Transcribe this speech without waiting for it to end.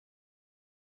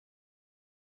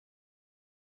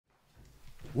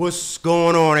What's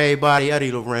going on, everybody? Eddie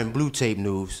Loren, Blue Tape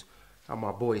News. Got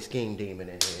my boy Scheme Demon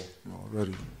in here.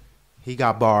 Already. He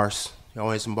got bars. Y'all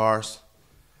want some bars?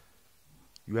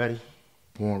 You ready?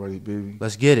 Born ready, baby.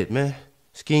 Let's get it, man.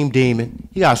 Scheme Demon.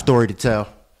 He got a story to tell.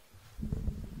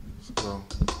 Let's go.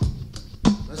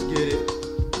 Let's get it.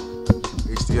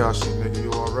 HDR shit, nigga,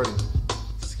 you already.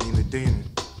 Scheme the Demon.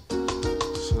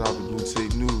 Shout out to Blue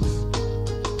Tape News.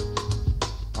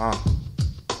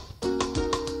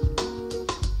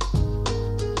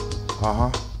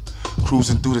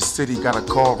 Cruising through the city, got a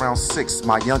call around 6.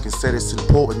 My youngest said it's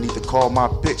important, need to call my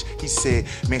bitch. He said,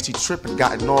 man, she tripping,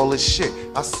 gotten all this shit.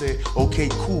 I said, okay,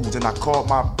 cool, then I called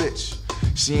my bitch.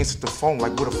 She answered the phone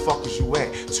like, where the fuck is you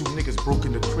at? 2 niggas broke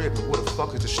in the crib, and where the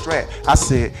fuck is the strap? I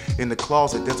said, in the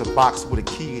closet, there's a box with a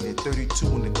key in it. 32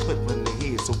 in the clip in the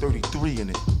head, so 33 in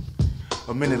it.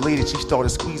 A minute later, she started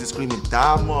squeezing, screaming,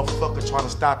 die, motherfucker, trying to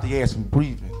stop the ass from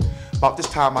breathing. About this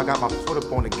time, I got my foot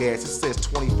up on the gas. It says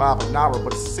 25 an hour,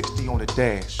 but it's 60 on the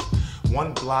dash.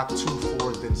 1 block, 2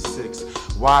 4, then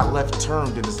 6. Wide left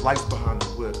turn, then there's lights behind the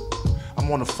whip.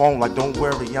 I'm on the phone like, don't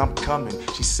worry, I'm coming.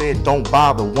 She said, don't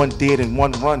bother, 1 dead and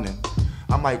 1 running.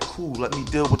 I'm like, cool, let me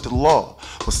deal with the law.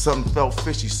 But something felt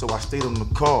fishy, so I stayed on the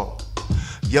call.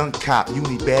 Young cop,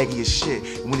 uni baggy as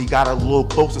shit. And when he got a little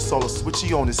closer, saw a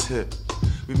switchy on his hip.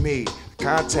 We made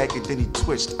contact and then he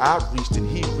twitched. I reached and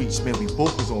he reached, man, we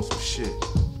both was on some shit.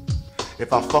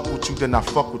 If I fuck with you, then I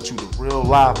fuck with you. The real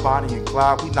live Bonnie and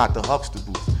Clyde, we not the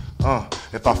Huxtables.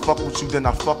 If I fuck with you, then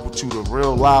I fuck with you. The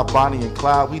real live Bonnie and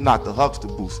Clyde, we not the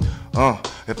Huxtables.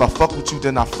 If I fuck with you,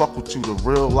 then I fuck with you. The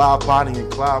real live Bonnie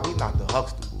and Clyde, we not the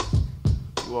Huxtables.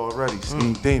 You already,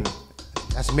 Scheme Demon.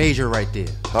 That's major right there.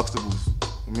 Huxtables,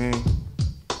 you mean?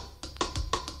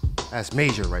 That's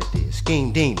major right there.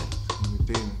 Scheme Demon.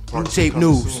 Blue Tape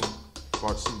News. Soon.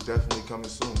 Part 2 definitely coming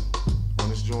soon. Run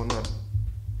this joint up.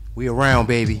 We around,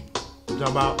 baby. You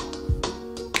talking about?